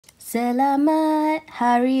Selamat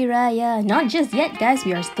Hari Raya. Not just yet, guys.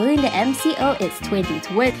 We are still in the MCO. It's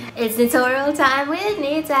 2020. It's Nitorial time with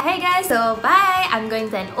Nita. Hey guys, so bye. I'm going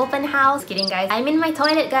to an open house. Kidding guys. I'm in my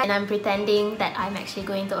toilet guys and I'm pretending that I'm actually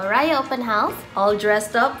going to a Raya open house. All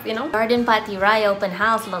dressed up, you know. Garden party Raya open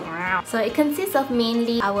house. Look around. So it consists of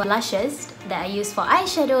mainly our blushes that I use for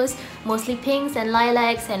eyeshadows, mostly pinks and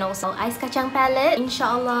lilacs, and also ice Kacang palette.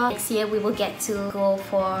 Inshallah, next year we will get to go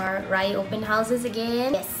for Raya open houses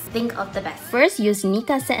again. Yes, think of the best. First, use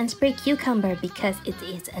Nita Set and Spray Cucumber because it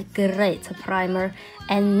is a great primer.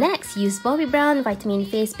 And next, use Bobbi Brown Vitamin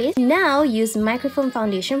Face Base. Now, use Mikrofon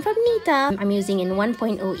Foundation from Nita. I'm using in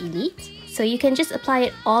 1.0 Elite. So you can just apply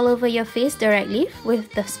it all over your face directly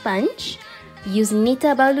with the sponge. Use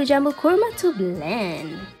NITA Bahulu Jumbo Kurma to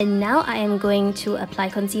blend. And now I am going to apply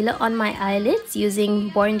concealer on my eyelids using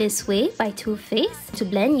Born This Way by Too Faced to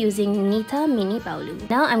blend using NITA Mini Bahulu.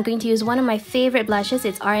 Now I'm going to use one of my favorite blushes.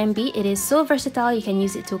 It's R&B. It is so versatile. You can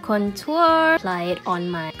use it to contour, apply it on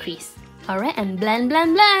my crease. Alright, and blend,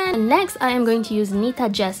 blend, blend. And next, I am going to use NITA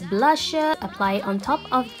Just Blusher. Apply it on top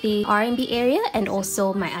of the R&B area and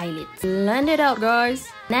also my eyelids. Blend it out, guys.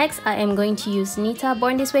 Next, I am going to use NITA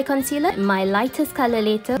Born This Way Concealer. My lightest color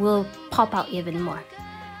later will pop out even more.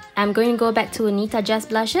 I'm going to go back to NITA Just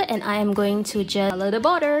Blusher and I am going to just color the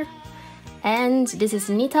border. And this is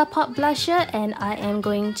NITA Pop Blusher and I am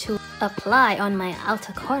going to apply on my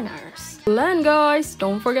outer corners. Blend, guys.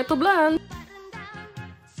 Don't forget to blend.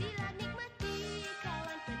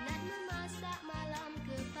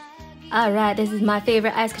 Alright, this is my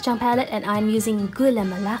favorite ice Kacang palette and I'm using Gula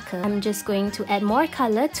Melaka. I'm just going to add more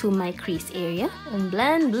color to my crease area and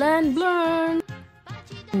blend, blend, blend.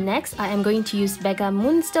 Next, I am going to use Becca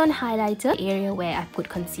Moonstone highlighter, area where I put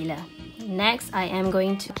concealer. Next, I am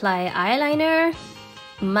going to apply eyeliner.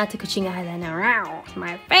 Mata Kucing eyeliner, wow,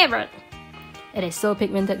 my favorite. It is so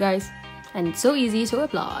pigmented, guys, and so easy to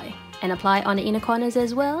apply. And apply on the inner corners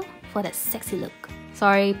as well for that sexy look.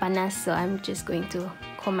 Sorry, panas, so I'm just going to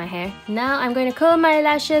comb my hair. Now I'm going to curl my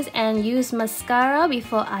lashes and use mascara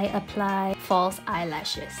before I apply false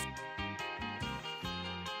eyelashes.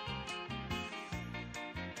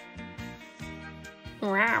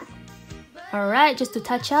 Wow. Alright, just to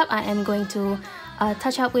touch up, I am going to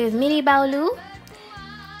touch up with Mini Bahulu.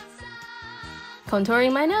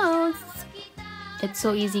 Contouring my nose. It's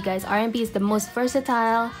so easy, guys. R&B is the most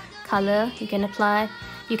versatile color you can apply.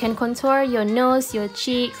 You can contour your nose, your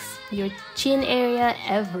cheeks, your chin area,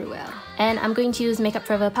 everywhere. And I'm going to use Makeup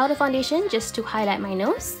Forever Powder Foundation just to highlight my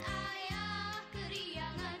nose.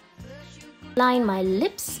 Line my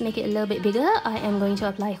lips, make it a little bit bigger. I am going to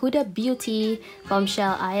apply Huda Beauty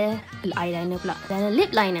Bombshell eyeliner,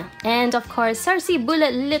 lip liner. And of course, Sarsi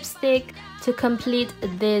Bullet Lipstick to complete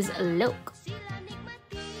this look.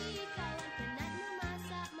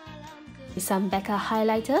 Some Becca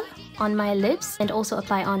highlighter on my lips and also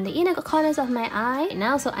apply on the inner corners of my eye.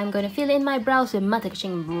 Now, so I'm going to fill in my brows with Mata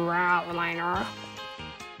Kucing Browliner.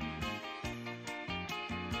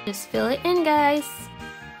 Just fill it in, guys.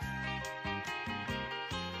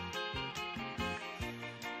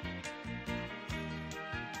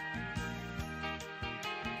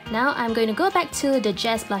 Now I'm going to go back to the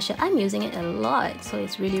Just Blusher. I'm using it a lot, so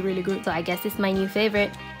it's really, really good. So I guess it's my new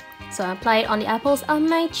favorite. So I apply it on the apples of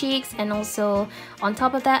my cheeks, and also on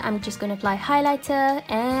top of that I'm just going to apply highlighter,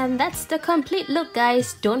 and that's the complete look,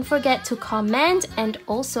 guys. Don't forget to comment, and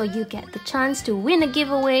also you get the chance to win a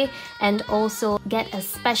giveaway and also get a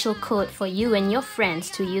special code for you and your friends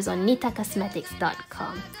to use on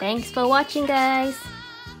nitacosmetics.com. Thanks for watching, guys.